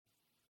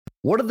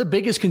What are the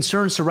biggest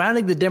concerns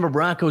surrounding the Denver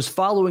Broncos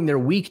following their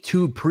Week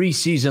 2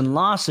 preseason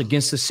loss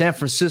against the San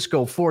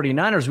Francisco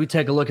 49ers? We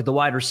take a look at the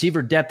wide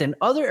receiver depth and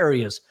other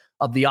areas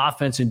of the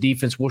offense and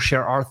defense. We'll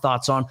share our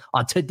thoughts on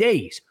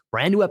today's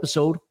brand new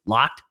episode,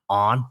 Locked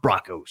On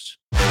Broncos.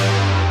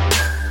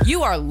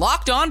 You are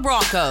Locked On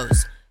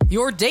Broncos,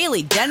 your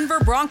daily Denver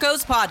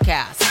Broncos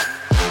podcast.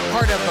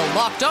 Part of the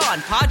Locked On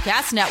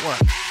Podcast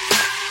Network.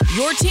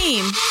 Your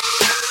team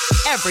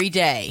every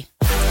day.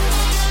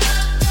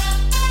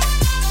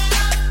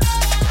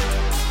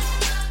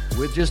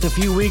 With just a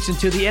few weeks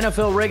until the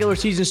NFL regular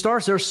season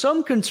starts, there are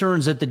some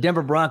concerns that the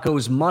Denver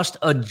Broncos must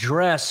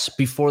address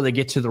before they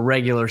get to the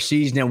regular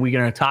season. And we're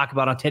going to talk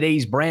about on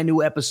today's brand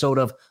new episode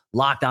of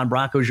Locked On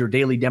Broncos, your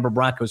daily Denver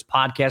Broncos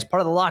podcast,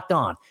 part of the Locked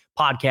On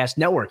Podcast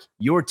Network,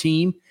 your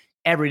team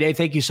every day.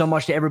 Thank you so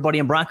much to everybody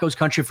in Broncos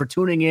country for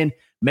tuning in,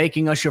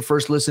 making us your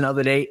first listen of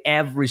the day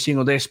every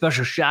single day.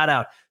 Special shout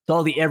out to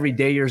all the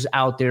everydayers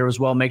out there as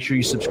well. Make sure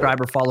you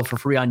subscribe or follow for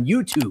free on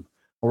YouTube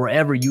or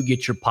wherever you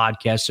get your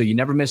podcast so you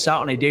never miss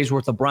out on a day's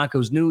worth of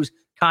Broncos news,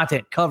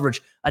 content,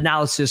 coverage,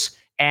 analysis,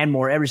 and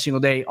more every single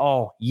day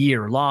all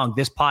year long.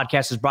 This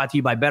podcast is brought to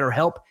you by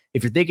BetterHelp.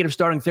 If you're thinking of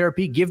starting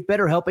therapy, give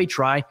BetterHelp a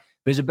try.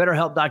 Visit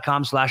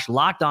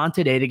BetterHelp.com/lockedon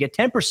today to get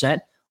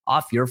 10%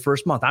 off your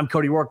first month. I'm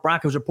Cody Rourke,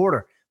 Broncos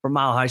reporter for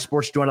Mile High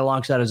Sports, joined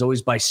alongside, as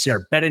always, by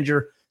Sarah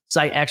Bettinger,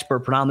 site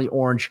expert,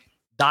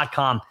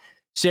 predominantlyorange.com.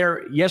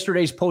 Sarah,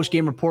 yesterday's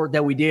post-game report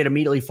that we did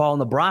immediately following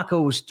the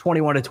Broncos'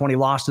 21-20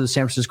 loss to the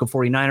San Francisco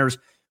 49ers,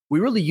 we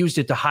really used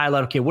it to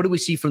highlight, okay, what do we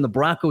see from the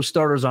Broncos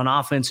starters on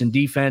offense and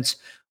defense?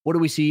 What do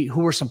we see?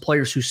 Who are some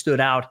players who stood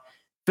out? I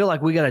feel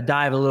like we got to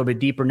dive a little bit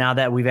deeper now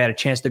that we've had a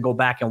chance to go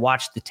back and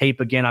watch the tape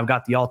again. I've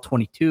got the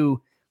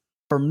all-22.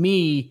 For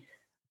me,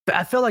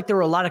 I feel like there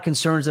were a lot of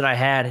concerns that I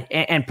had,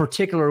 and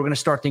particularly, we're going to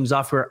start things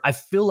off here. I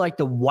feel like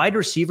the wide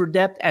receiver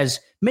depth, as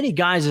many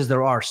guys as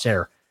there are,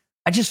 Sarah,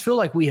 I just feel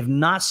like we have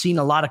not seen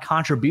a lot of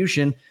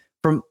contribution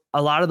from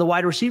a lot of the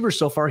wide receivers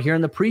so far here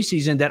in the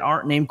preseason that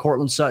aren't named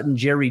Cortland Sutton,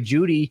 Jerry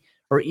Jeudy,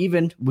 or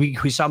even we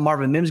saw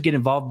Marvin Mims get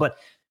involved. But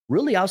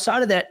really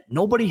outside of that,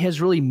 nobody has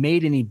really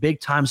made any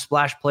big-time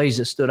splash plays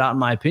that stood out in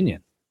my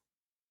opinion.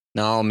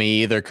 No,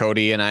 me either,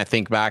 Cody. And I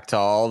think back to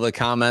all the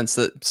comments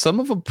that some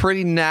of them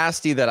pretty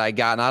nasty that I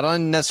got,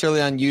 not necessarily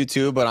on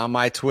YouTube, but on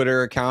my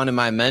Twitter account and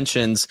my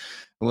mentions.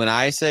 When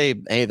I say,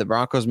 hey, the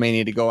Broncos may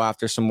need to go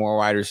after some more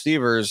wide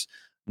receivers,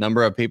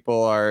 number of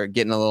people are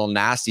getting a little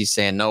nasty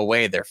saying, no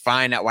way, they're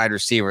fine at wide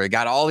receiver. They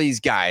got all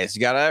these guys.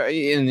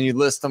 And you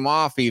list them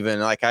off even.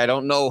 Like, I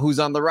don't know who's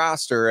on the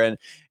roster. And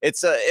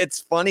it's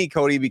funny,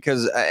 Cody,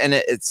 because, and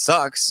it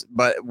sucks,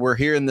 but we're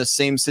here in the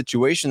same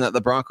situation that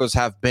the Broncos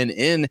have been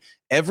in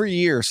every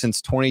year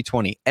since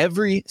 2020.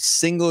 Every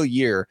single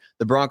year,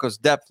 the Broncos'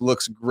 depth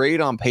looks great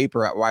on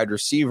paper at wide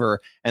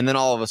receiver, and then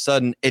all of a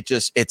sudden,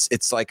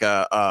 it's like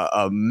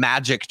a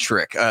magic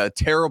trick, a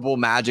terrible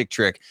magic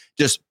trick.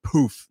 Just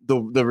poof,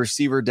 the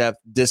receiver depth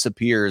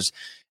disappears.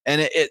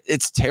 And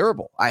it's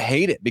terrible. I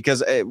hate it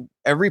because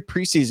every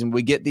preseason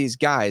we get these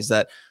guys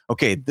that,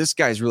 okay, this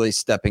guy's really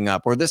stepping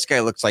up, or this guy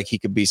looks like he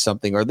could be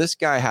something, or this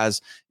guy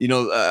has,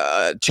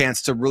 a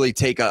chance to really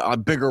take a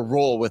bigger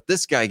role with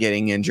this guy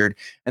getting injured.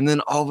 And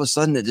then all of a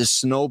sudden it just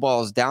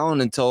snowballs down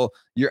until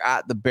you're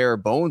at the bare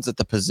bones at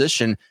the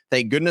position.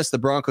 Thank goodness the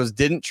Broncos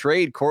didn't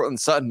trade Cortland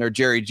Sutton or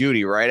Jerry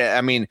Jeudy, right?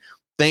 I mean,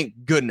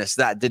 thank goodness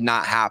that did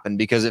not happen,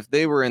 because if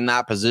they were in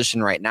that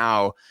position right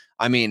now,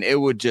 I mean, it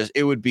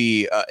would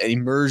be an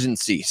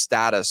emergency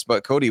status.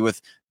 But Cody,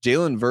 with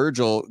Jalen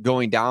Virgil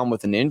going down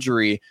with an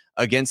injury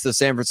against the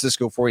San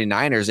Francisco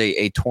 49ers,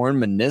 a torn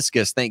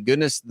meniscus, thank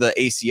goodness the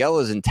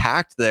ACL is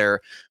intact there.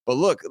 But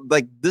look,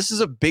 like, this is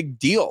a big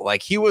deal.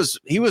 Like, he was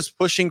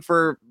pushing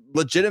for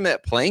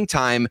legitimate playing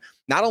time,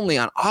 not only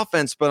on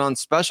offense, but on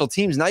special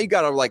teams. Now you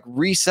got to like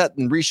reset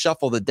and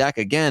reshuffle the deck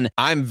again.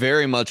 I'm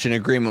very much in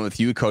agreement with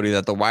you, Cody,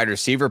 that the wide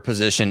receiver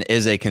position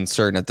is a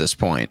concern at this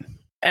point.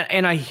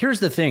 And here's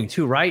the thing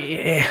too,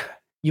 right?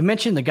 You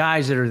mentioned the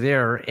guys that are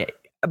there,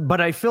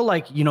 but I feel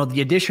like,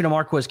 the addition of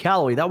Marquez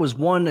Callaway, that was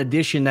one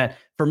addition that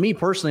for me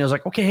personally, I was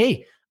like, okay,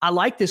 hey, I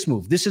like this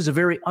move. This is a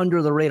very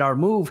under the radar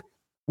move.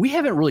 We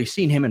haven't really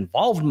seen him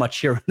involved much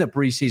here in the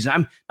preseason.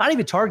 I'm not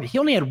even targeted. He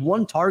only had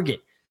one target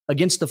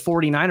against the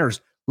 49ers.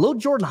 Lil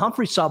Jordan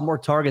Humphrey saw more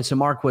targets than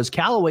Marquez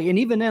Callaway. And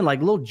even then,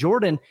 like Lil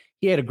Jordan,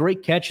 he had a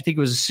great catch. I think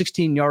it was a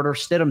 16-yarder.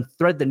 Stidham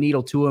thread the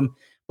needle to him.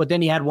 But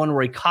then he had one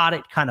where he caught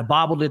it, kind of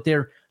bobbled it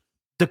there.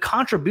 The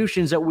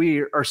contributions that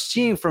we are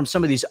seeing from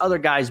some of these other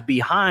guys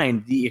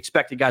behind the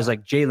expected guys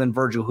like Jalen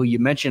Virgil, who you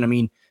mentioned, I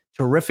mean,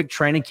 terrific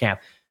training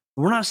camp.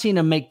 We're not seeing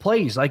him make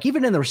plays. Like,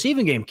 even in the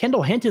receiving game,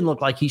 Kendall Hinton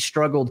looked like he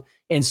struggled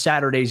in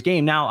Saturday's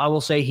game. Now, I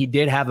will say he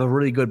did have a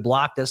really good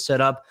block that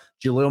set up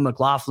Jaleel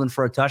McLaughlin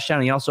for a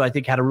touchdown. He also, I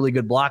think, had a really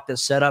good block that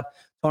set up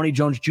Tony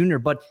Jones Jr.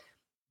 But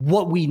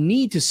what we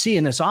need to see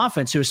in this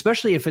offense,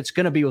 especially if it's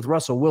going to be with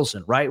Russell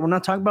Wilson, right? We're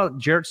not talking about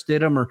Jarrett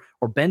Stidham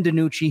or Ben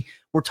DiNucci.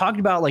 We're talking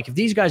about, like, if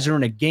these guys are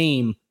in a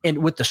game and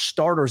with the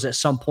starters at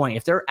some point,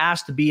 if they're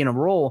asked to be in a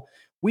role,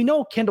 we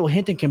know Kendall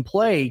Hinton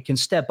can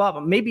step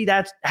up. Maybe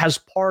that has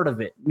part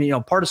of it,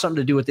 part of something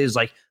to do with is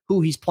like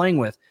who he's playing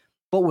with.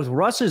 But with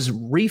Russ's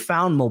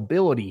refound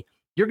mobility,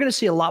 you're going to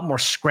see a lot more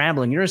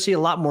scrambling. You're going to see a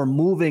lot more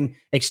moving,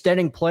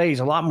 extending plays,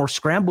 a lot more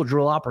scramble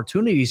drill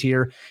opportunities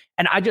here.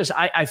 And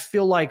I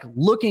feel like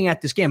looking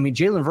at this game,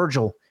 Jalen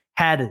Virgil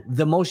had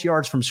the most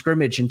yards from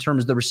scrimmage in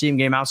terms of the receiving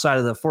game outside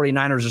of the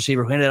 49ers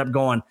receiver who ended up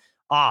going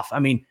off.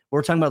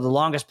 We're talking about the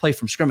longest play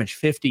from scrimmage,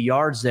 50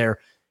 yards there.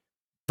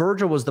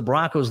 Virgil was the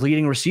Broncos'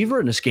 leading receiver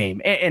in this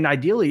game. And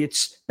ideally,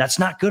 that's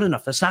not good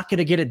enough. That's not going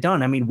to get it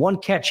done. One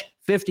catch,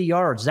 50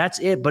 yards, that's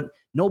it. But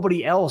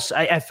nobody else.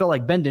 I feel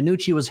like Ben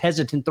DiNucci was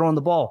hesitant throwing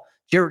the ball.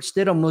 Jarrett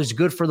Stidham was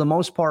good for the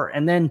most part.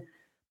 And then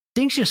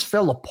things just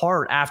fell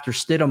apart after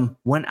Stidham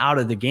went out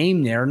of the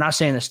game there. Not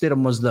saying that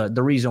Stidham was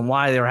the reason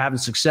why they were having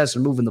success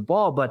in moving the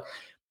ball, but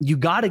you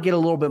got to get a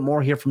little bit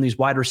more here from these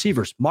wide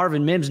receivers.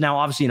 Marvin Mims now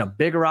obviously in a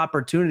bigger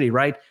opportunity,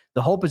 right?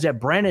 The hope is that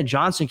Brandon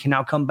Johnson can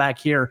now come back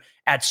here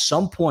at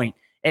some point.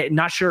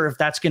 Not sure if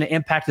that's going to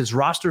impact his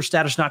roster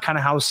status, not kind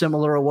of how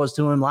similar it was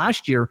to him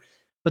last year.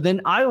 But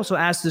then I also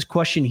asked this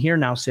question here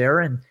now,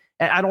 Sarah, and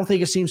I don't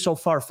think it seems so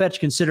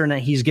far-fetched considering that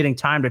he's getting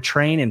time to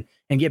train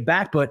and get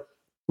back. But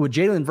with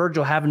Jalen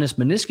Virgil having this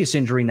meniscus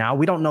injury now,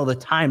 we don't know the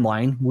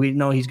timeline. We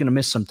know he's going to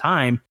miss some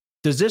time.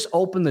 Does this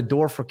open the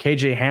door for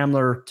KJ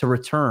Hamler to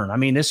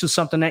return? This is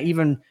something that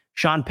even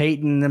Sean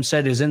Payton and them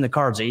said is in the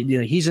cards.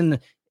 He's in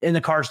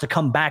the cards to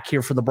come back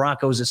here for the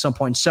Broncos at some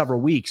point in several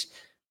weeks.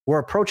 We're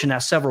approaching that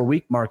several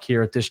week mark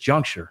here at this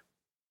juncture.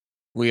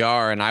 We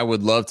are, and I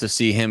would love to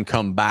see him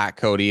come back,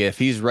 Cody, if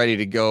he's ready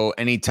to go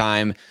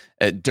anytime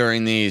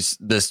during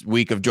this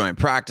week of joint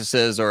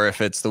practices, or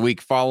if it's the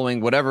week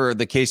following, whatever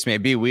the case may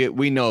be.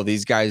 We know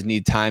these guys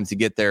need time to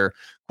get their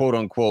quote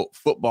unquote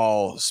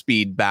football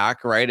speed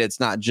back, right? It's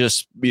not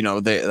just,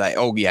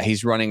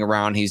 he's running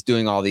around, he's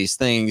doing all these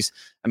things.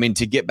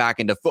 To get back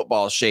into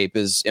football shape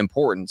is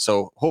important.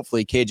 So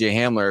hopefully KJ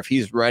Hamler, if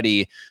he's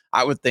ready,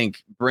 I would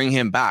think bring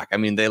him back.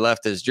 They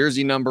left his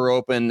jersey number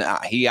open.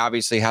 He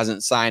obviously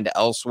hasn't signed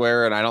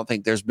elsewhere, and I don't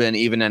think there's been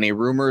even any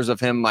rumors of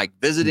him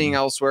visiting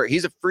elsewhere.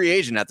 He's a free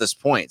agent at this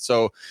point.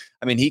 So,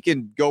 he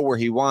can go where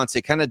he wants.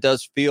 It kind of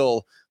does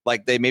feel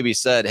like they maybe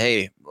said,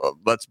 hey,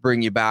 let's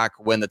bring you back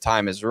when the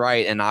time is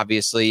right. And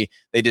obviously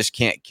they just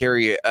can't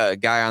carry a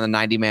guy on the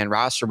 90-man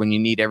roster when you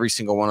need every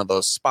single one of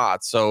those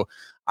spots. So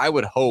I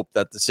would hope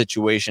that the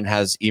situation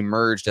has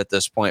emerged at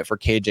this point for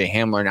KJ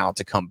Hamler now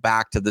to come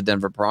back to the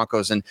Denver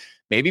Broncos and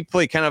maybe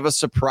play kind of a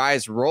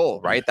surprise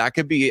role, right? That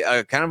could be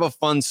a kind of a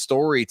fun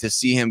story to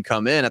see him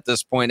come in at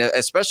this point,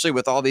 especially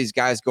with all these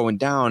guys going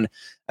down.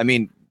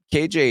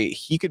 KJ,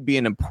 he could be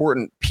an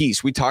important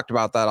piece. We talked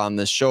about that on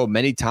this show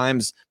many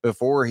times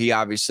before. He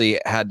obviously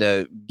had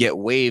to get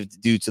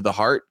waived due to the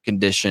heart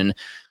condition.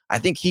 I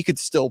think he could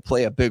still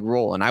play a big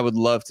role, and I would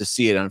love to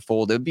see it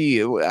unfold. It'd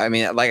be,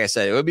 like I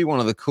said, it would be one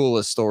of the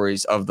coolest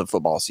stories of the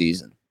football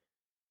season.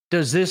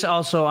 Does this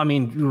also,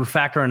 you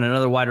factor in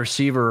another wide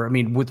receiver?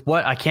 With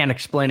what I can't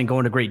explain and go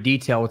into great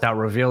detail without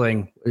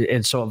revealing,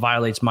 and so it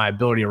violates my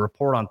ability to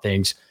report on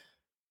things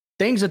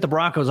that the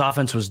Broncos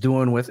offense was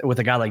doing with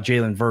a guy like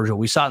Jalen Virgil.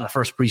 We saw it in the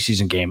first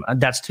preseason game.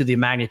 That's to the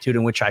magnitude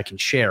in which I can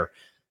share.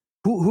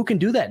 Who can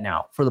do that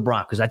now for the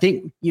Broncos? I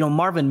think,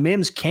 Marvin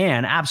Mims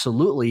can,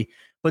 absolutely.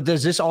 But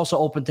does this also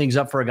open things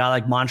up for a guy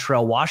like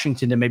Montrell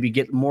Washington to maybe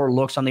get more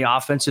looks on the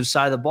offensive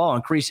side of the ball,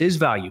 increase his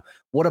value?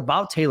 What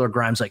about Taylor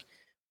Grimes?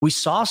 We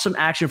saw some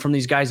action from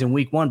these guys in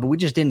week one, but we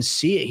just didn't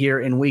see it here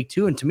in week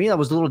two. And to me, that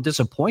was a little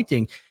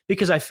disappointing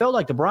because I felt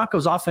like the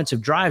Broncos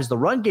offensive drives, the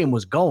run game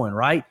was going,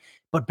 right?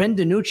 But Ben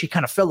DiNucci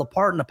kind of fell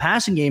apart in the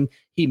passing game.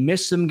 He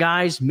missed some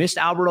guys, missed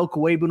Albert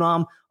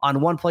Okwuegbunam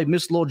on one play,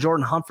 missed little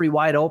Jordan Humphrey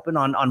wide open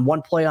on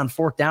one play on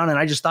fourth down. And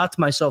I just thought to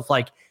myself,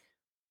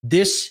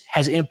 this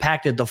has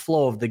impacted the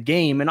flow of the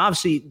game. And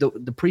obviously the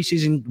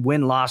preseason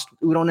win-loss,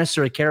 we don't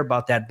necessarily care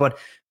about that. But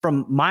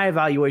from my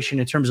evaluation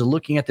in terms of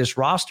looking at this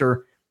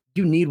roster,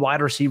 you need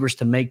wide receivers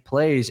to make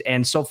plays.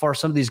 And so far,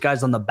 some of these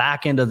guys on the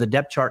back end of the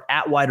depth chart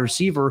at wide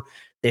receiver,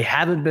 they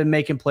haven't been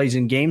making plays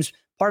in games.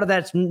 Part of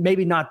that's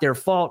maybe not their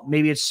fault.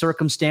 Maybe it's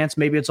circumstance.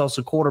 Maybe it's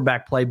also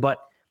quarterback play, but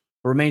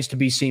it remains to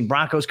be seen.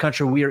 Broncos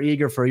country, we are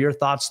eager for your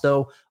thoughts,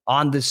 though,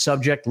 on this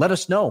subject. Let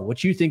us know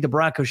what you think the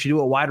Broncos should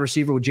do at wide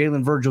receiver with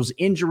Jalen Virgil's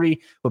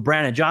injury, with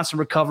Brandon Johnson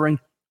recovering.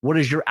 What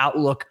is your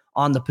outlook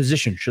on the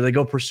position? Should they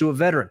go pursue a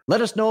veteran?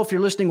 Let us know if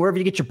you're listening wherever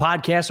you get your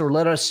podcasts, or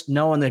let us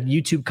know in the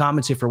YouTube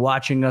comments if you're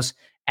watching us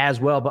as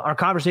well. But our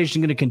conversation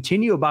is going to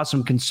continue about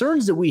some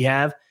concerns that we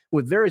have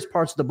with various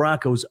parts of the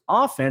Broncos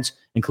offense,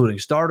 including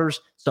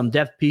starters, some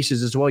depth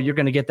pieces as well. You're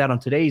going to get that on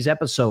today's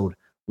episode,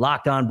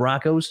 Locked On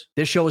Broncos.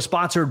 This show is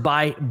sponsored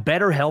by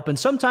BetterHelp, and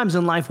sometimes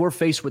in life we're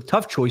faced with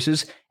tough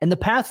choices, and the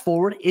path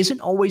forward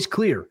isn't always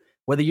clear.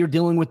 Whether you're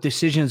dealing with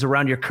decisions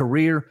around your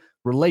career,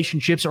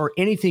 relationships, or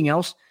anything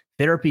else,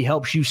 therapy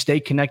helps you stay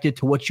connected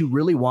to what you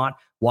really want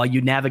while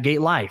you navigate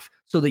life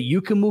so that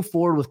you can move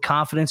forward with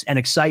confidence and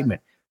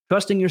excitement.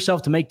 Trusting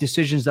yourself to make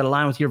decisions that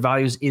align with your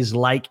values is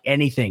like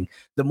anything.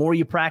 The more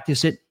you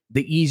practice it,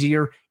 the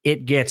easier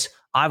it gets.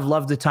 I've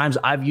loved the times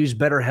I've used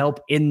BetterHelp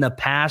in the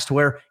past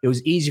where it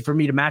was easy for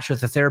me to match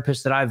with a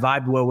therapist that I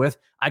vibed well with.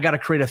 I got to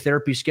create a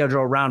therapy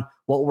schedule around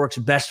what works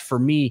best for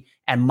me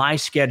and my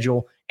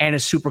schedule, and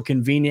it's super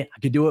convenient. I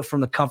could do it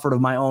from the comfort of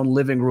my own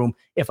living room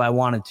if I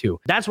wanted to.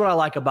 That's what I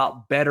like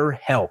about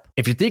BetterHelp.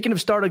 If you're thinking of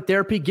starting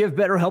therapy, give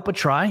BetterHelp a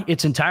try.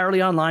 It's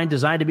entirely online,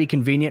 designed to be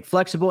convenient,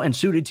 flexible, and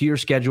suited to your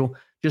schedule.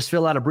 Just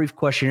fill out a brief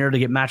questionnaire to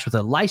get matched with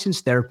a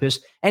licensed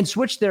therapist and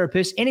switch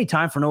therapists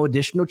anytime for no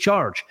additional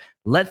charge.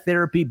 Let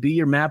therapy be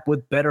your map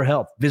with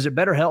BetterHelp. Visit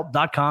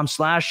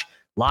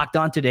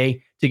BetterHelp.com/LockedOn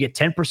today to get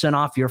 10%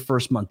 off your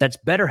first month. That's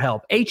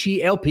BetterHelp,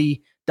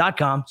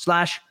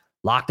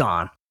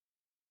 HELP.com/LockedOn.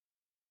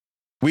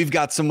 We've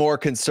got some more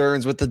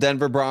concerns with the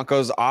Denver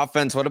Broncos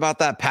offense. What about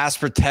that pass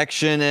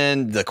protection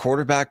and the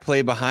quarterback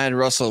play behind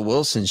Russell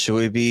Wilson? Should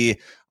we be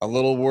a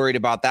little worried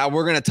about that?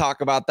 We're going to talk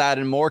about that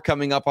and more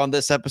coming up on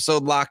this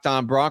episode, Locked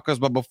On Broncos.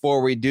 But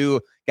before we do,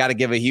 got to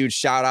give a huge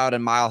shout out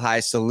and mile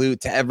high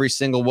salute to every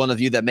single one of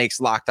you that makes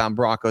Locked On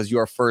Broncos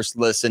your first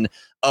listen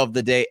of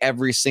the day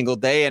every single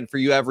day. And for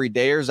you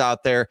everydayers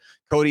out there,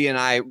 Cody and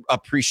I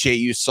appreciate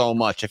you so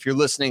much. If you're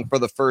listening for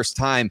the first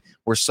time,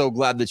 we're so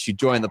glad that you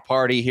joined the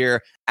party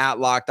here at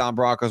Locked On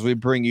Broncos. We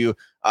bring you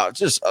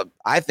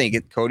I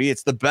think Cody,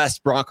 it's the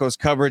best Broncos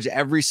coverage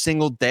every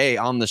single day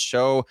on the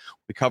show.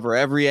 We cover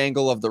every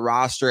angle of the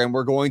roster, and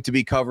we're going to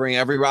be covering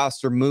every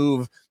roster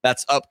move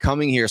that's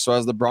upcoming here. So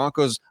as the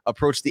Broncos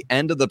approach the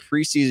end of the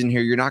preseason here,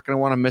 you're not going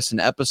to want to miss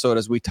an episode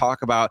as we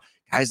talk about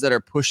guys that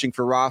are pushing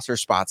for roster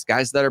spots,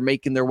 guys that are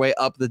making their way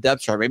up the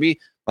depth chart. Maybe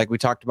like we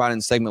talked about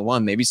in segment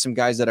 1, maybe some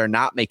guys that are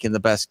not making the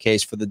best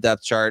case for the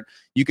depth chart.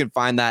 You can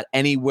find that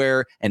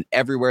anywhere and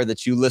everywhere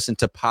that you listen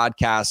to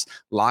podcasts,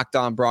 Locked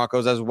On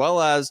Broncos, as well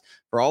as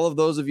for all of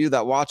those of you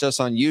that watch us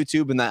on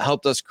YouTube and that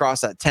helped us cross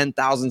that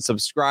 10,000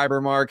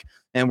 subscriber mark.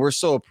 And we're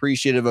so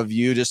appreciative of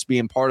you just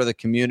being part of the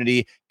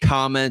community,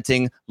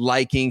 commenting,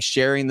 liking,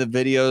 sharing the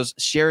videos,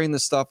 sharing the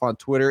stuff on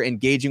Twitter,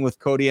 engaging with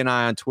Cody and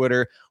I on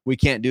Twitter. We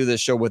can't do this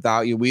show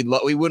without you. We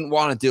wouldn't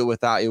want to do it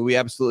without you. We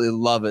absolutely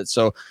love it.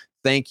 So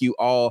thank you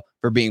all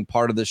for being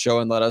part of the show,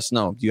 and let us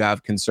know. Do you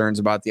have concerns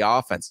about the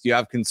offense? Do you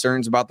have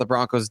concerns about the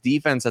Broncos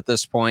defense at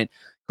this point?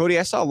 Cody,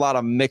 I saw a lot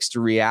of mixed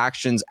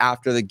reactions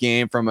after the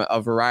game from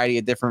a variety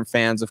of different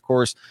fans. Of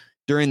course,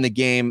 during the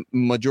game,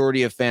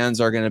 majority of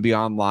fans are going to be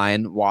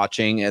online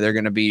watching, and they're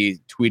going to be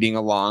tweeting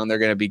along. They're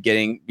going to be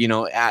getting,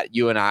 at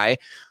you and I.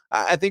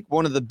 I think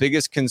one of the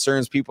biggest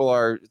concerns people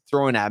are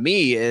throwing at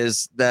me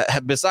is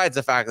that besides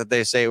the fact that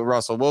they say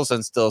Russell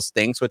Wilson still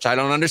stinks, which I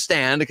don't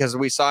understand because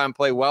we saw him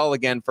play well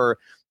again for,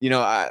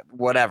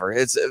 whatever.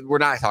 We're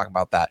not talking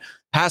about that.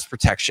 Pass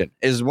protection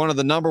is one of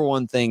the number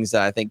one things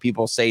that I think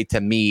people say to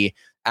me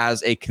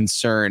as a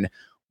concern.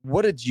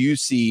 What did you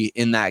see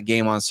in that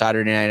game on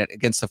Saturday night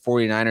against the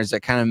 49ers that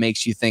kind of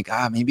makes you think,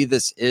 maybe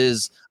this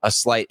is a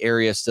slight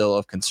area still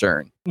of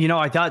concern?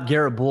 I thought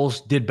Garrett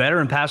Bowles did better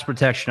in pass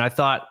protection. I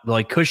thought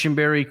like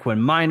Cushenberry, Quinn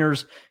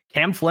Miners,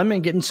 Cam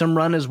Fleming getting some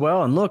run as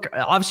well. And look,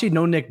 obviously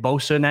no Nick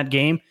Bosa in that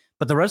game,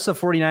 but the rest of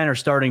the 49ers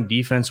starting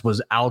defense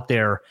was out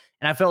there.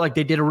 And I felt like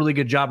they did a really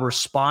good job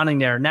responding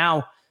there.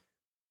 Now,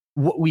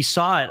 we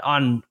saw it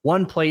on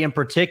one play in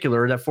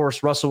particular that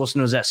forced Russell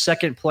Wilson. It was that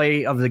second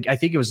play I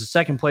think it was the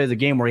second play of the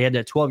game where he had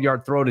that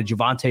 12-yard throw to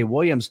Javonte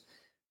Williams.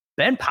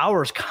 Ben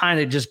Powers kind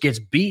of just gets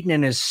beaten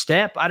in his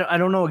step. I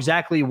don't know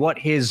exactly what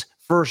his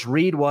first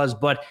read was,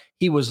 but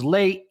he was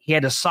late. He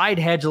had to side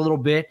hedge a little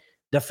bit.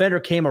 Defender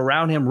came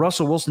around him.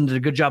 Russell Wilson did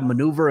a good job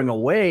maneuvering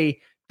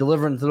away,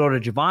 delivering the throw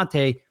to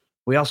Javonte.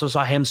 We also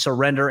saw him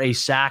surrender a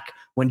sack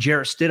when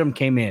Jarrett Stidham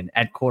came in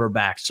at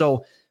quarterback.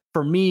 So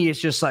for me, it's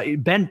just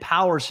like Ben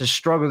Powers has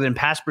struggled in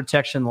pass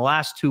protection the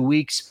last 2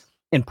 weeks.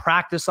 In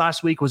practice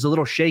last week was a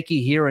little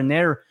shaky here and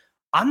there.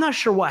 I'm not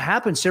sure what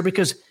happened, sir,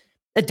 because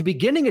at the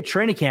beginning of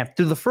training camp,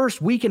 through the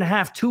first week and a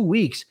half, 2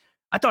 weeks,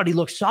 I thought he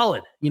looked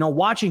solid.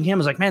 Watching him, I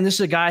was like, man, this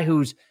is a guy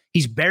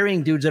he's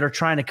burying dudes that are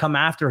trying to come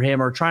after him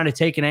or trying to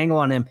take an angle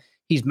on him.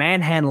 He's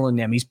manhandling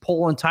them. He's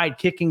pulling tight,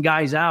 kicking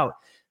guys out.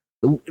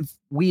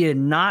 We did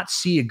not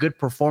see a good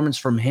performance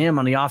from him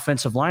on the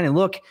offensive line. And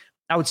look,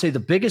 I would say the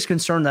biggest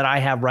concern that I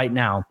have right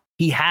now,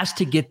 he has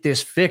to get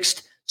this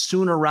fixed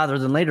sooner rather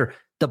than later.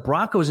 The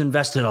Broncos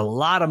invested a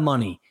lot of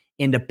money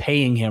into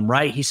paying him,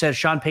 right? He says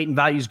Sean Payton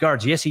values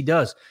guards. Yes, he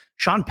does.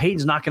 Sean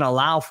Payton's not going to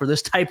allow for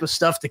this type of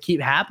stuff to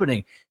keep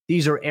happening.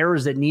 These are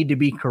errors that need to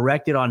be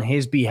corrected on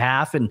his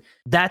behalf. And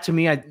that, to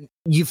me,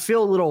 you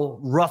feel a little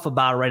rough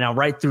about it right now,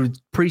 right through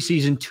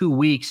preseason 2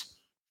 weeks.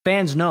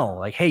 Fans know,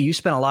 like, hey, you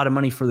spent a lot of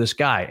money for this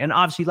guy. And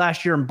obviously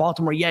last year in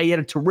Baltimore, he had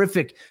a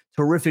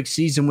terrific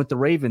season with the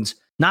Ravens.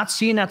 Not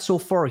seeing that so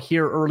far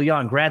here early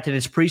on. Granted,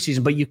 it's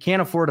preseason, but you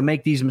can't afford to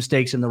make these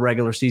mistakes in the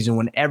regular season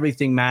when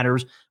everything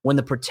matters, when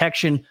the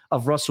protection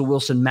of Russell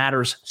Wilson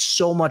matters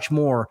so much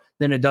more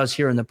than it does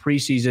here in the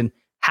preseason.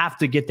 Have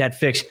to get that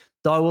fixed.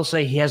 Though I will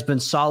say he has been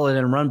solid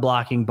in run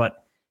blocking,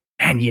 but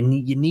man, you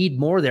need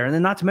more there. And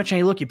then not to mention,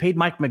 hey, look, you paid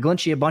Mike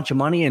McGlinchey a bunch of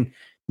money, and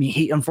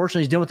he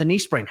unfortunately is dealing with a knee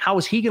sprain. How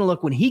is he going to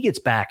look when he gets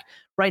back?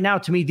 Right now,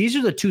 to me, these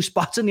are the two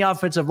spots in the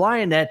offensive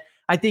line that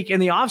I think in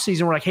the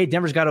offseason, we're like, hey,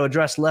 Denver's got to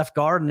address left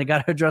guard and they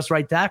got to address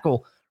right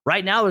tackle.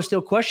 Right now, there's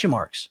still question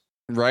marks.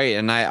 Right.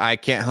 And I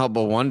can't help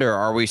but wonder,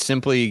 are we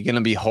simply going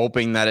to be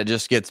hoping that it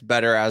just gets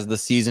better as the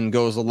season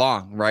goes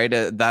along? Right.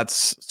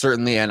 That's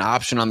certainly an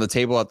option on the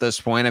table at this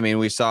point. I mean,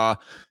 we saw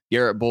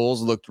Garrett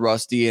Bowles looked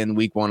rusty in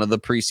week 1 of the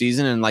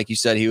preseason. And like you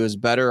said, he was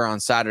better on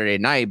Saturday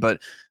night. But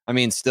I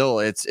mean, still,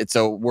 it's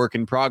a work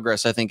in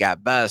progress, I think,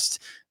 at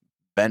best.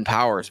 Ben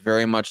Powers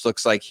very much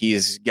looks like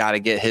he's got to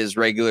get his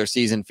regular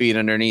season feet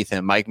underneath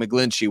him. Mike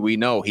McGlinchey, we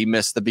know he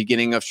missed the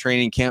beginning of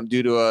training camp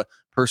due to a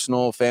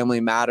personal family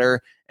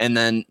matter. And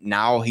then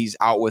now he's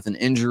out with an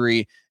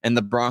injury. And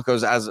the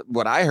Broncos, as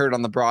what I heard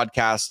on the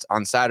broadcast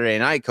on Saturday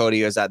night,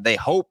 Cody, is that they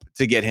hope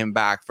to get him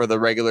back for the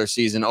regular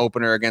season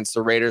opener against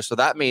the Raiders. So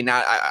that may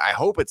not, I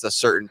hope it's a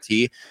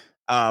certainty.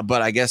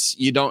 But I guess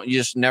you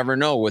just never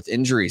know with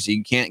injuries.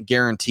 You can't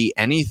guarantee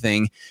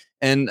anything.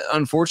 And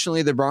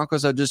unfortunately, the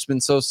Broncos have just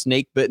been so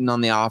snake bitten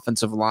on the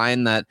offensive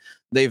line that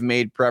they've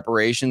made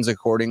preparations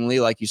accordingly.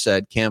 Like you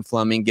said, Cam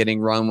Fleming getting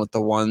run with the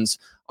ones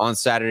on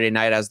Saturday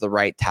night as the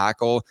right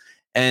tackle.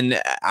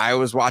 And I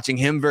was watching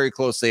him very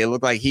closely. It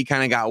looked like he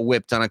kind of got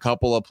whipped on a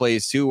couple of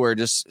plays too, where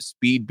just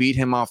speed beat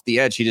him off the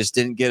edge. He just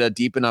didn't get a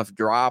deep enough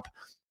drop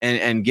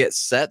and get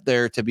set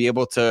there to be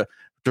able to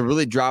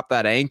really drop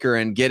that anchor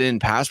and get in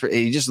pass.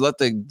 He just let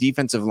the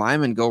defensive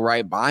lineman go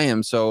right by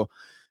him. So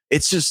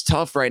it's just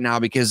tough right now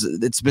because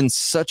it's been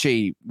such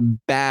a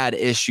bad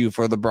issue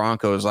for the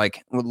Broncos.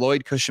 Like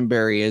Lloyd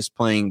Cushenberry is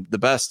playing the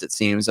best, it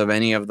seems, of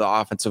any of the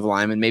offensive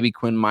linemen, maybe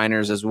Quinn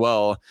Miners as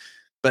well.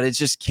 But it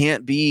just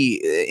can't be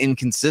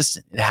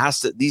inconsistent. It has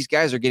to. These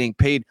guys are getting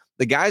paid.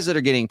 The guys that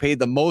are getting paid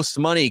the most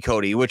money,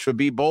 Cody, which would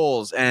be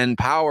Bowles and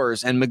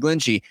Powers and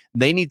McGlinchey,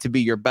 they need to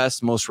be your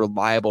best, most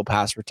reliable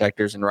pass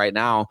protectors. And right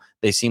now,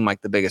 they seem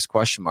like the biggest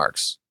question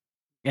marks.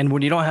 And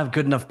when you don't have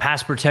good enough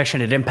pass protection,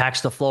 it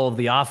impacts the flow of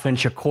the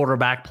offense, your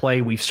quarterback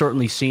play. We've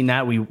certainly seen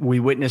that. We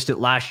witnessed it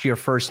last year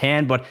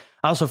firsthand. But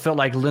I also felt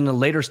like in the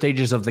later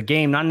stages of the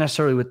game, not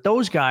necessarily with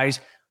those guys,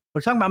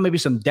 we're talking about maybe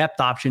some depth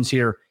options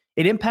here.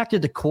 It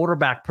impacted the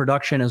quarterback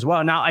production as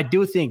well. Now, I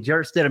do think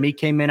Jarrett Stidham, he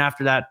came in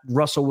after that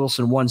Russell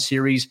Wilson 1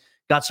 series,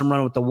 got some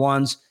run with the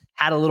ones,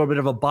 had a little bit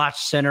of a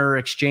botched center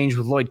exchange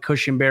with Lloyd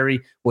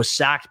Cushenberry, was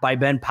sacked by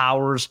Ben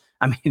Powers.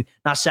 I mean,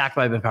 not sacked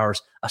by Ben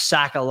Powers, a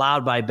sack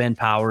allowed by Ben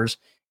Powers.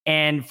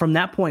 And from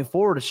that point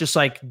forward, it's just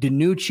like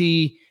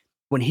DiNucci,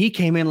 when he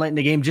came in late in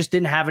the game, just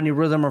didn't have any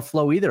rhythm or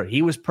flow either.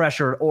 He was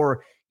pressured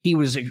or he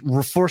was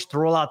forced to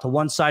roll out to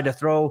one side to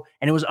throw,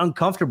 and it was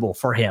uncomfortable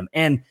for him.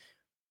 And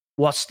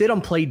while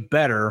Stidham played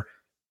better,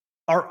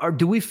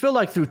 do we feel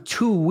like through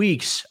 2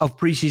 weeks of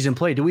preseason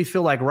play, do we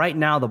feel like right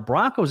now the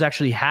Broncos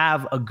actually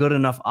have a good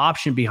enough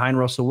option behind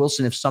Russell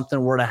Wilson if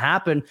something were to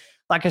happen?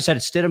 Like I said,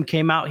 Stidham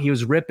came out, he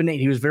was ripping it,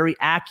 he was very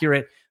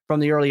accurate from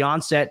the early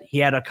onset. He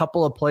had a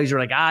couple of plays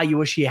where like, you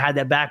wish he had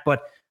that back,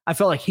 but I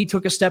felt like he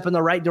took a step in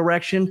the right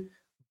direction,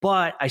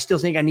 but I still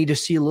think I need to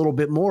see a little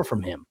bit more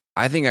from him.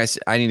 I think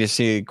I need to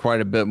see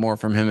quite a bit more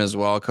from him as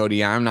well,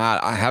 Cody.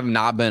 I have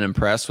not been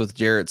impressed with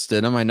Jarrett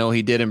Stidham. I know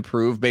he did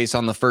improve based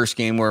on the first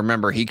game where,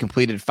 remember, he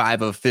completed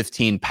 5 of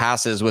 15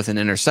 passes with an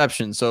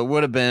interception. So it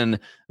would have been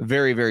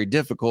very, very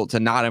difficult to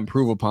not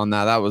improve upon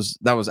that. That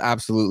was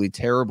absolutely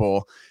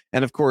terrible.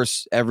 And of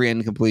course, every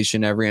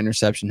incompletion, every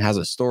interception has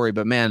a story.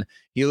 But man,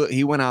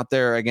 he went out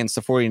there against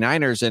the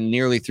 49ers and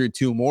nearly threw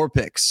 2 more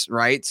picks,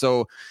 right?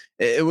 So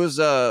it was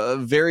a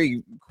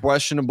very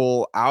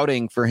questionable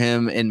outing for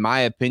him, in my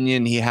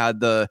opinion. He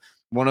had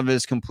one of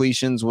his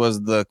completions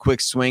was the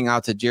quick swing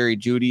out to Jerry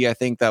Jeudy. I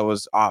think that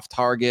was off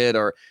target,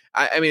 or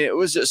I mean, it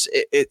was just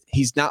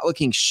he's not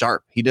looking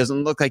sharp. He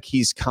doesn't look like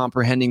he's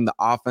comprehending the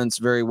offense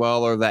very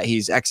well, or that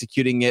he's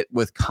executing it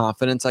with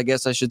confidence, I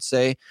guess I should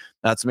say.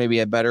 That's maybe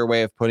a better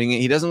way of putting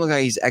it. He doesn't look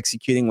like he's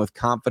executing with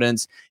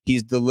confidence.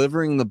 He's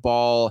delivering the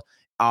ball.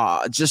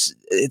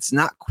 It's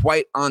not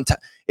quite on time.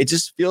 It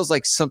just feels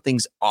like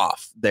something's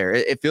off there.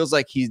 It feels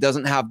like he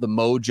doesn't have the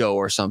mojo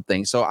or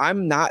something. So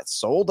I'm not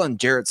sold on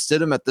Jarrett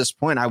Stidham at this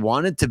point. I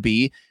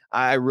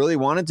really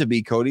wanted to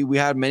be, Cody. We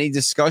had many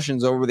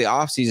discussions over the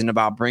offseason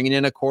about bringing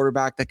in a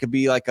quarterback that could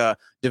be like a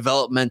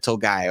developmental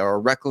guy or a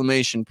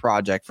reclamation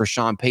project for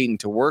Sean Payton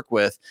to work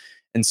with.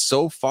 And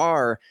so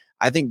far,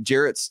 I think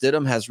Jarrett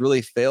Stidham has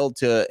really failed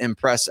to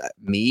impress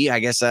me. I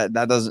guess that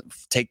doesn't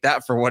take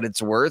that for what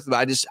it's worth,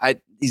 but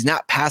he's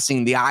not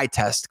passing the eye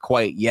test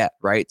quite yet,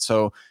 right?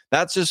 So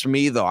that's just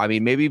me, though. I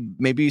mean,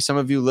 maybe some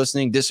of you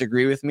listening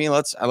disagree with me.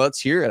 Let's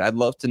hear it. I'd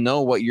love to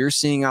know what you're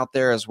seeing out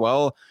there as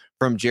well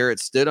from Jarrett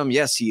Stidham.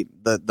 Yes,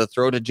 the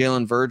throw to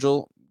Jalen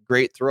Virgil,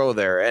 great throw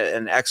there,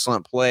 an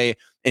excellent play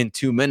in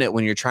 2 minutes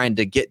when you're trying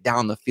to get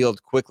down the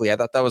field quickly. I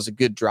thought that was a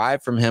good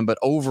drive from him, but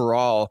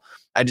overall,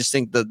 I just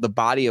think the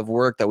body of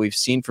work that we've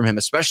seen from him,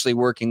 especially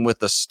working with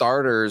the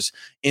starters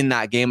in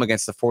that game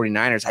against the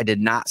 49ers, I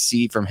did not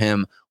see from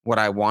him what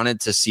I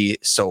wanted to see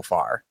so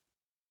far.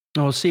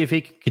 We'll see if he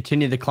can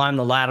continue to climb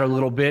the ladder a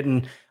little bit.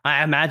 And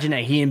I imagine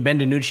that he and Ben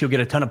DiNucci will get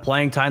a ton of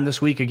playing time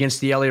this week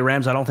against the LA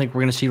Rams. I don't think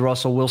we're going to see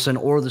Russell Wilson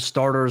or the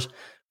starters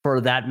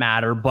for that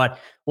matter. But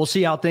we'll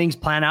see how things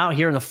plan out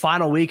here in the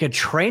final week of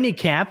training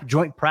camp.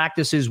 Joint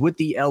practices with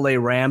the LA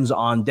Rams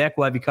on deck.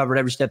 We'll have you covered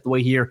every step of the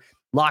way here.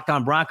 Locked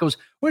On Broncos.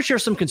 We're going to share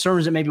some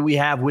concerns that maybe we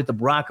have with the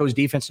Broncos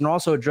defense and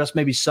also address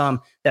maybe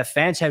some that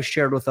fans have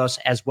shared with us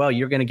as well.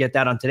 You're going to get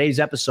that on today's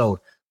episode,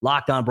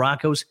 Locked On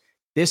Broncos.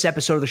 This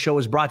episode of the show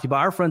is brought to you by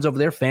our friends over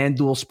there,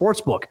 FanDuel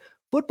Sportsbook.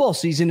 Football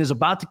season is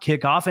about to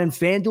kick off, and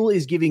FanDuel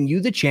is giving you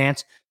the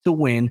chance to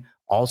win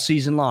all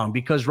season long.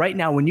 Because right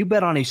now, when you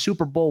bet on a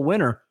Super Bowl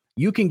winner,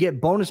 you can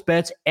get bonus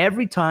bets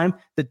every time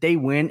that they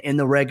win in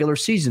the regular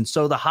season.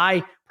 So the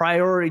high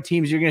priority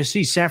teams you're going to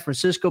see, San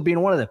Francisco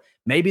being one of them,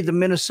 maybe the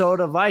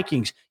Minnesota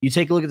Vikings. You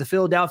take a look at the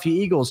Philadelphia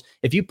Eagles.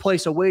 If you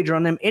place a wager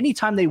on them,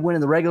 anytime they win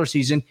in the regular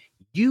season,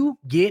 you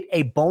get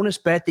a bonus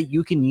bet that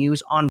you can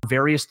use on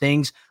various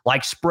things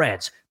like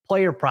spreads,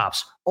 player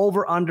props,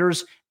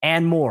 over-unders,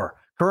 and more.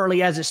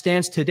 Currently, as it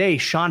stands today,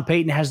 Sean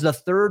Payton has the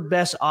third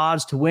best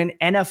odds to win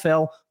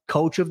NFL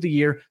Coach of the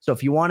Year. So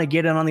if you want to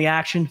get in on the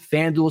action,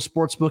 FanDuel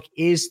Sportsbook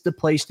is the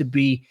place to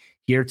be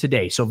here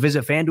today. So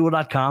visit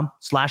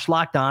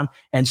FanDuel.com/lockedon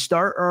and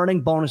start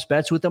earning bonus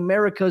bets with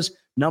America's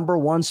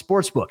 #1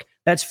 sportsbook.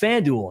 That's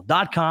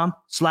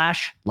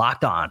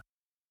FanDuel.com/lockedon.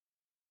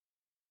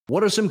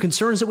 What are some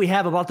concerns that we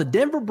have about the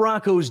Denver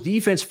Broncos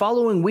defense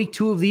following week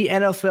 2 of the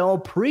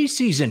NFL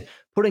preseason?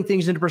 Putting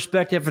things into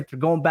perspective, after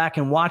going back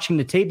and watching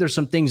the tape, there's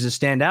some things that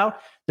stand out.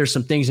 There's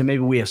some things that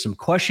maybe we have some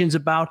questions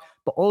about.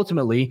 But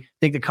ultimately, I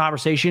think the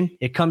conversation,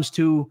 it comes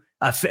to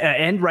an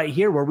end right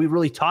here where we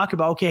really talk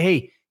about, okay,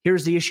 hey,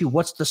 here's the issue.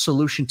 What's the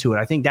solution to it?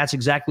 I think that's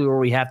exactly where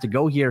we have to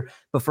go here.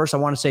 But first, I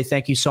want to say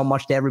thank you so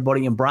much to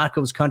everybody in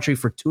Broncos country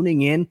for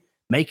tuning in,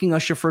 making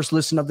us your first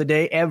listen of the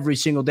day every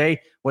single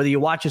day, whether you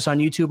watch us on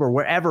YouTube or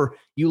wherever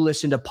you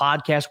listen to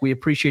podcasts. We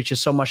appreciate you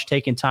so much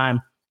taking time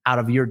out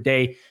of your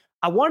day.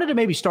 I wanted to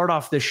maybe start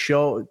off this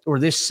show or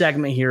this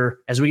segment here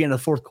as we get into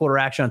the fourth quarter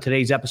action on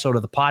today's episode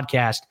of the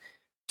podcast,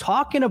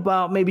 talking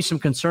about maybe some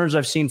concerns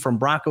I've seen from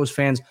Broncos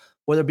fans,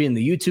 whether it be in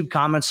the YouTube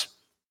comments,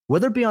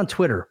 whether it be on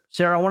Twitter.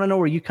 Sarah, I want to know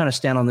where you kind of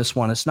stand on this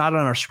one. It's not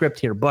on our script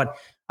here, but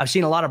I've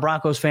seen a lot of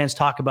Broncos fans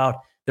talk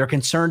about they're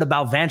concerned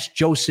about Vance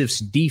Joseph's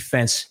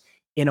defense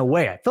in a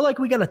way. I feel like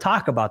we got to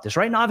talk about this,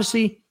 right? And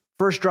obviously,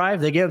 first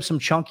drive, they gave up some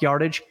chunk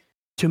yardage.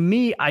 To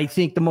me, I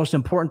think the most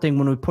important thing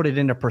when we put it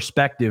into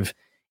perspective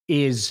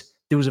is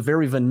there was a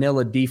very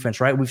vanilla defense,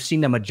 right? We've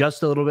seen them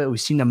adjust a little bit. We've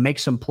seen them make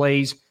some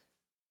plays.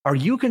 Are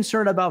you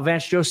concerned about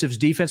Vance Joseph's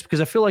defense? Because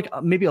I feel like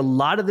maybe a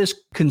lot of this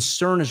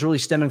concern is really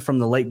stemming from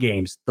the late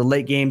games. The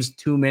late games,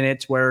 2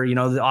 minutes where, you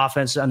know, the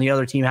offense on the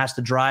other team has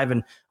to drive.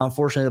 And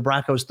unfortunately, the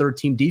Broncos'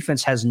 third-team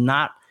defense has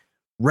not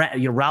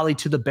rallied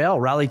to the bell,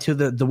 rallied to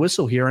the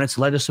whistle here, and it's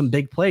led to some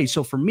big plays.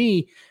 So for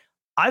me,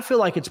 I feel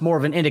like it's more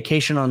of an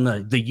indication on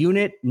the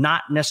unit,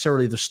 not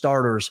necessarily the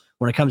starters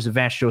when it comes to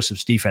Vance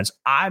Joseph's defense.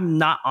 I'm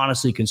not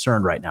honestly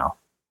concerned right now.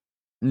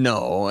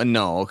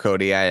 No,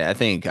 Cody. I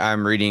think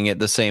I'm reading it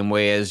the same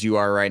way as you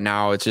are right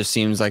now. It just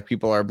seems like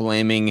people are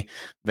blaming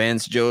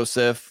Vance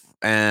Joseph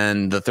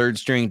and the third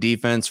string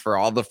defense for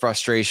all the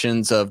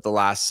frustrations of the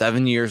last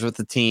 7 years with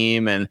the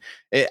team. And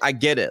I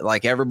get it.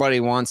 Like, everybody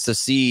wants to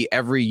see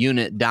every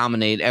unit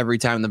dominate every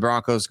time the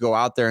Broncos go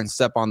out there and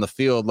step on the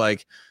field.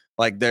 Like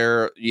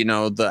they're, you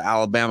know, the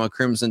Alabama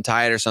Crimson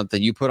Tide or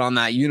something. You put on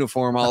that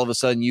uniform, all of a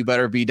sudden you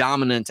better be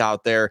dominant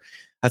out there.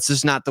 That's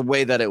just not the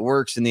way that it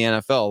works in the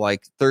NFL.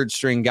 Like, third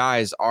string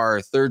guys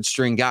are third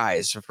string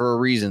guys for a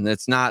reason.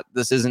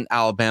 This isn't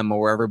Alabama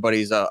where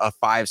everybody's a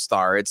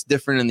 5-star. It's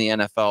different in the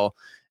NFL.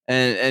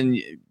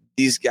 And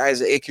these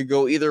guys, it could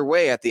go either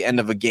way at the end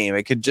of a game.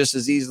 It could just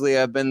as easily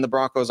have been the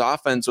Broncos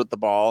offense with the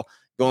ball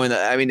going.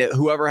 I mean,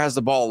 whoever has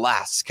the ball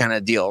last kind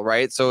of deal,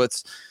 right? So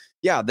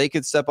yeah, they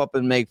could step up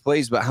and make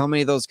plays, but how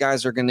many of those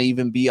guys are going to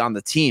even be on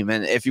the team?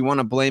 And if you want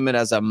to blame it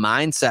as a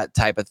mindset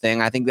type of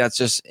thing, I think that's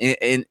just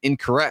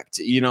incorrect.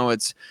 You know,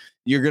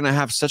 you're going to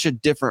have such a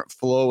different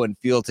flow and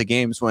feel to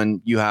games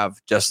when you have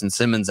Justin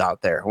Simmons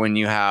out there, when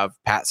you have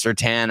Pat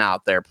Surtain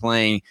out there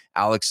playing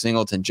Alex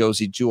Singleton,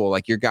 Josie Jewell,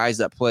 like your guys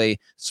that play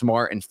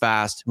smart and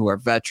fast, who are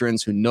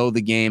veterans, who know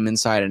the game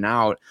inside and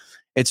out.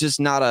 It's just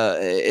not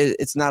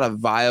it's not a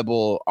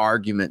viable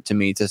argument to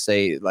me to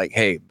say, like,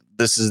 hey,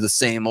 this is the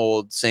same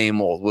old.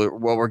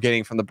 What we're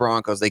getting from the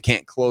Broncos, they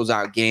can't close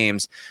out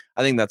games.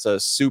 I think that's a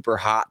super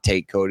hot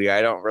take, Cody.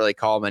 I don't really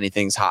call many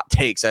things hot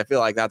takes. I feel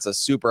like that's a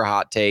super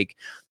hot take.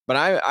 But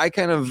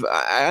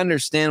I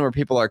understand where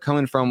people are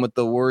coming from with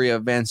the worry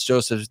of Vance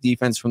Joseph's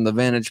defense from the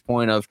vantage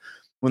point of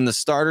when the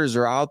starters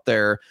are out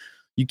there,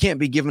 you can't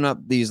be giving up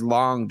these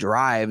long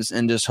drives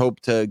and just hope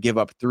to give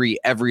up 3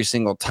 every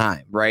single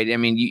time, right? I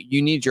mean,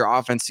 you need your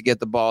offense to get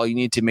the ball. You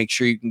need to make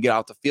sure you can get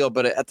out the field.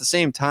 But at the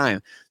same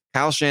time,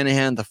 Kyle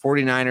Shanahan, the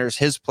 49ers,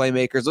 his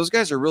playmakers, those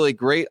guys are really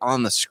great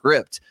on the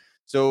script.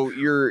 So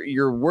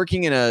you're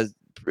working in a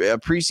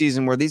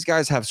preseason where these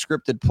guys have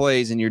scripted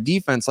plays, and your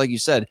defense, like you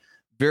said,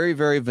 very,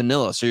 very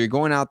vanilla. So you're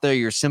going out there,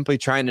 you're simply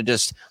trying to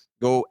just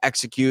go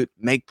execute,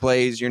 make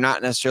plays. You're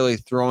not necessarily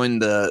throwing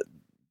the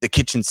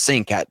kitchen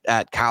sink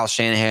at Kyle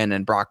Shanahan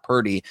and Brock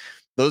Purdy.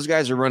 Those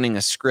guys are running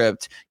a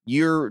script.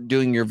 You're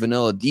doing your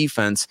vanilla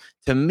defense.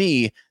 To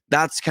me,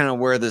 that's kind of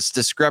where this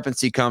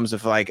discrepancy comes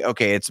of like,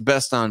 okay, it's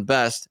best on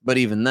best, but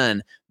even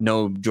then,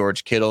 no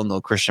George Kittle, no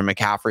Christian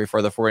McCaffrey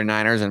for the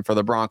 49ers, and for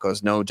the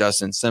Broncos, no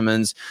Justin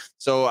Simmons.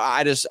 So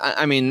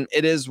I mean,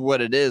 it is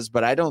what it is,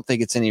 but I don't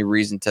think it's any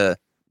reason to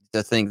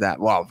think that,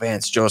 wow,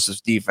 Vance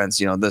Joseph's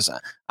defense,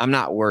 I'm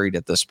not worried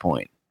at this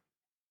point.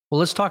 Well,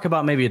 let's talk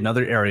about maybe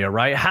another area,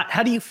 right?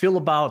 How do you feel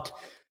about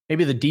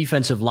maybe the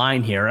defensive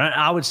line here?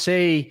 I would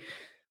say,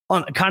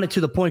 on kind of to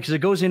the point, because it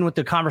goes in with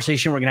the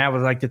conversation we're going to have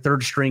with like the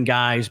third string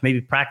guys, maybe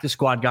practice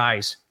squad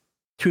guys.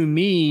 To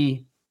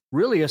me,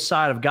 really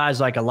aside of guys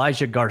like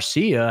Elijah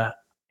Garcia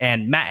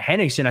and Matt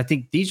Henningsen, I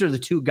think these are the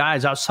two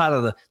guys outside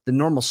of the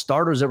normal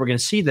starters that we're going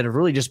to see that have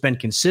really just been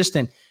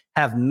consistent,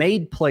 have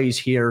made plays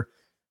here.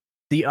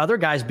 The other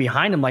guys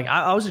behind him, like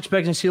I was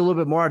expecting to see a little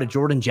bit more out of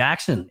Jordan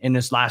Jackson in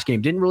this last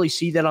game. Didn't really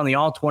see that on the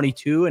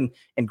all-22.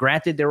 And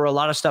granted, there were a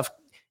lot of stuff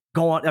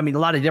going on. I mean, a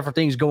lot of different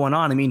things going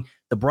on. I mean,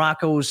 the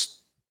Broncos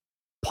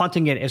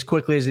punting it as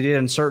quickly as they did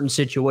in certain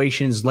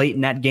situations late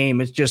in that game.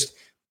 It's just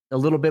a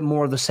little bit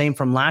more of the same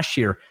from last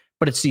year.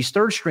 But it's these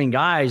third string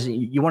guys.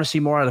 You want to see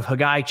more out of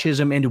Haggai,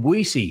 Chisholm, and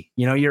Dwuisi.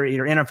 Your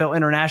NFL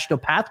international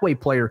pathway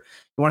player.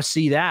 You want to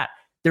see that.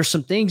 There's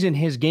some things in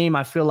his game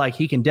I feel like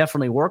he can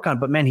definitely work on.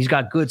 But, man, he's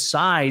got good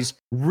size.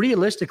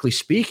 Realistically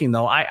speaking,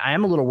 though, I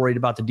am a little worried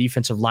about the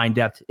defensive line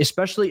depth,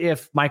 especially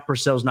if Mike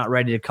Purcell's not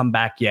ready to come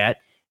back yet.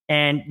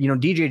 And,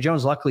 DJ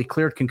Jones luckily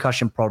cleared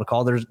concussion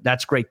protocol.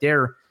 That's great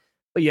there.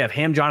 But you have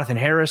him, Jonathan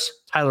Harris,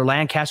 Tyler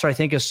Lancaster, I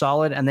think is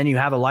solid. And then you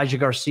have Elijah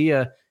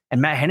Garcia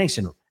and Matt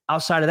Henningsen.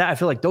 Outside of that, I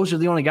feel like those are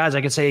the only guys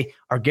I could say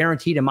are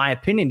guaranteed, in my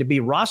opinion, to be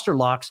roster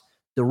locks.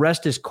 The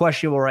rest is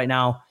questionable right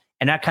now.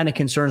 And that kind of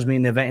concerns me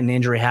in the event an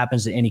injury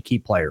happens to any key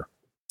player.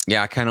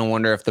 Yeah, I kind of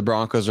wonder if the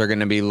Broncos are going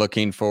to be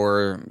looking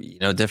for,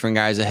 different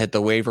guys that hit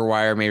the waiver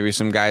wire, maybe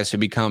some guys who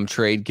become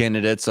trade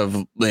candidates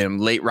of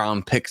late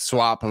round pick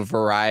swap of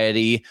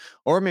variety,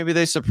 or maybe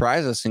they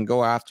surprise us and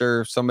go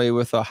after somebody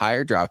with a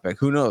higher draft pick.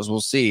 Who knows?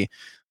 We'll see.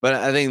 But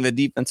I think the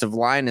defensive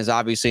line is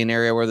obviously an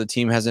area where the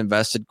team has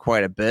invested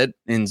quite a bit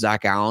in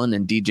Zach Allen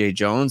and DJ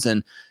Jones,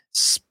 and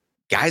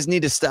guys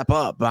need to step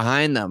up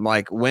behind them.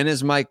 Like, when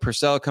is Mike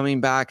Purcell coming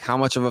back? How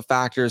much of a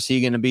factor is he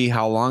going to be?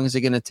 How long is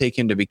it going to take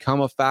him to become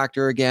a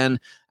factor again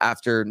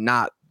after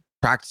not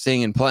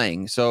practicing and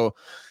playing? So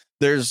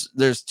there's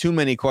too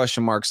many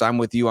question marks. I'm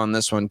with you on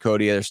this one,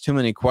 Cody. There's too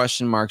many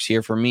question marks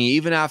here for me,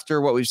 even after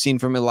what we've seen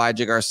from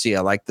Elijah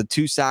Garcia, like the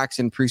 2 sacks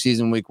in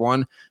preseason week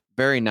 1,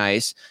 very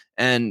nice.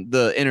 And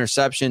the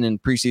interception in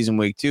preseason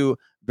week 2,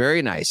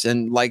 very nice.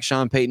 And like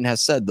Sean Payton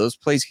has said, those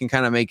plays can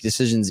kind of make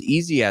decisions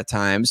easy at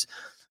times.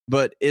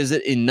 But is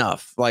it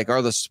enough? Like,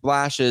 are the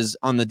splashes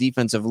on the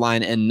defensive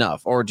line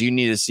enough? Or do you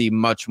need to see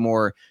much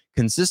more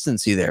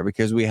consistency there?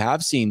 Because we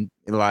have seen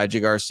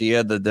Elijah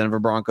Garcia, the Denver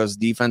Broncos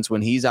defense,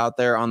 when he's out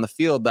there on the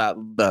field, that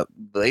the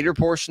later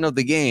portion of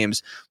the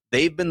games,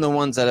 they've been the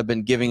ones that have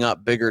been giving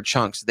up bigger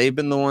chunks. They've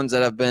been the ones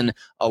that have been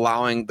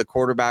allowing the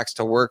quarterbacks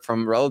to work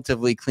from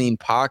relatively clean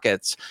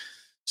pockets.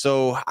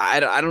 So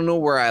I don't know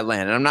where I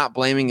land. And I'm not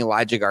blaming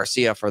Elijah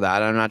Garcia for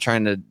that. I'm not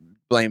trying to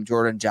blame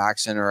Jordan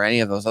Jackson or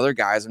any of those other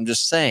guys. I'm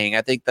just saying,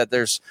 I think that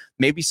there's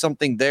maybe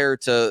something there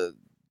to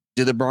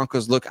do the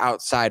Broncos look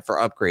outside for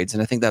upgrades.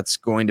 And I think that's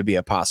going to be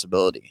a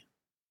possibility.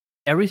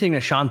 Everything that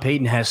Sean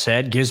Payton has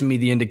said gives me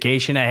the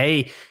indication that,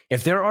 hey,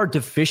 if there are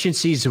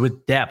deficiencies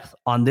with depth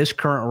on this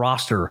current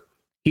roster,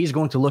 he's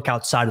going to look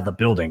outside of the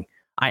building.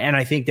 And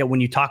I think that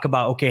when you talk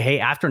about, okay, hey,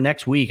 after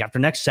next week, after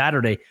next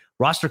Saturday,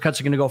 roster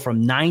cuts are going to go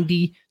from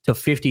 90 to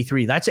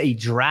 53. That's a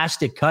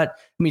drastic cut.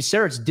 I mean,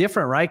 Sarah, it's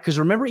different, right? Because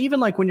remember, even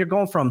like when you're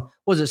going from,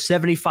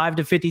 75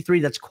 to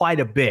 53, that's quite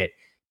a bit.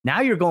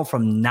 Now you're going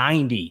from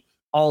 90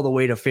 all the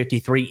way to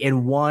 53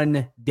 in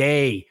one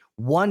day.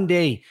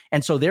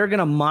 And so they're going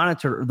to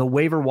monitor the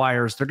waiver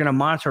wires. They're going to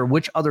monitor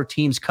which other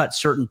teams cut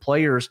certain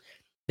players.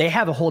 They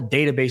have a whole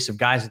database of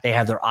guys that they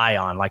have their eye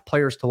on, like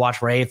players to watch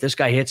for, hey, if this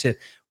guy hits it,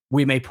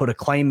 we may put a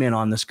claim in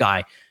on this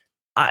guy.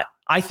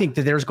 I think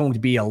that there's going to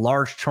be a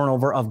large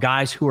turnover of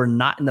guys who are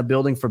not in the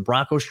building for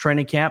Broncos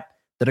training camp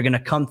that are going to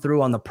come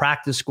through on the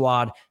practice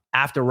squad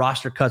after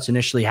roster cuts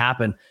initially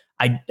happen.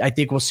 I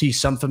think we'll see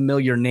some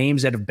familiar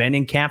names that have been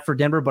in camp for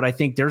Denver, but I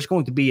think there's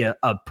going to be a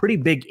pretty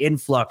big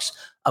influx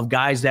of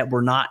guys that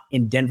were not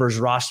in Denver's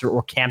roster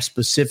or camp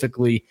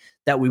specifically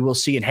that we will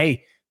see. And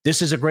hey,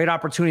 this is a great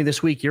opportunity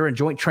this week. You're in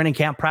joint training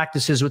camp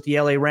practices with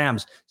the LA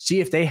Rams. See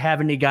if they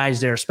have any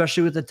guys there,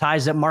 especially with the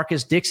ties that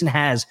Marcus Dixon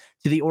has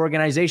to the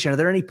organization. Are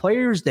there any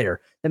players there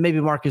that maybe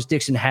Marcus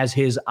Dixon has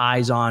his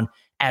eyes on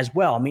as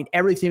well? I mean,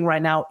 everything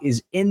right now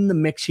is in the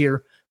mix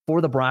here for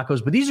the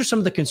Broncos, but these are some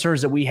of the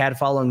concerns that we had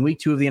following week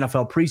 2 of the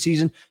NFL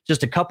preseason.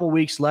 Just a couple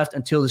weeks left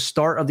until the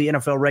start of the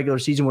NFL regular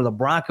season, where the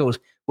Broncos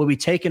will be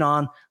taking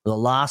on the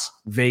Las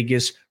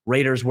Vegas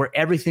Raiders, where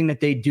everything that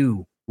they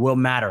do will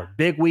matter.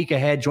 Big week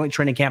ahead, joint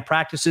training camp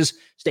practices.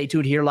 Stay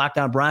tuned here, Locked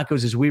On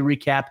Broncos, as we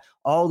recap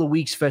all the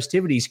week's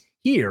festivities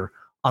here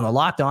on the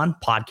Locked On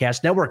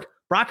Podcast Network.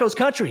 Broncos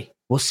country,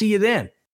 we'll see you then.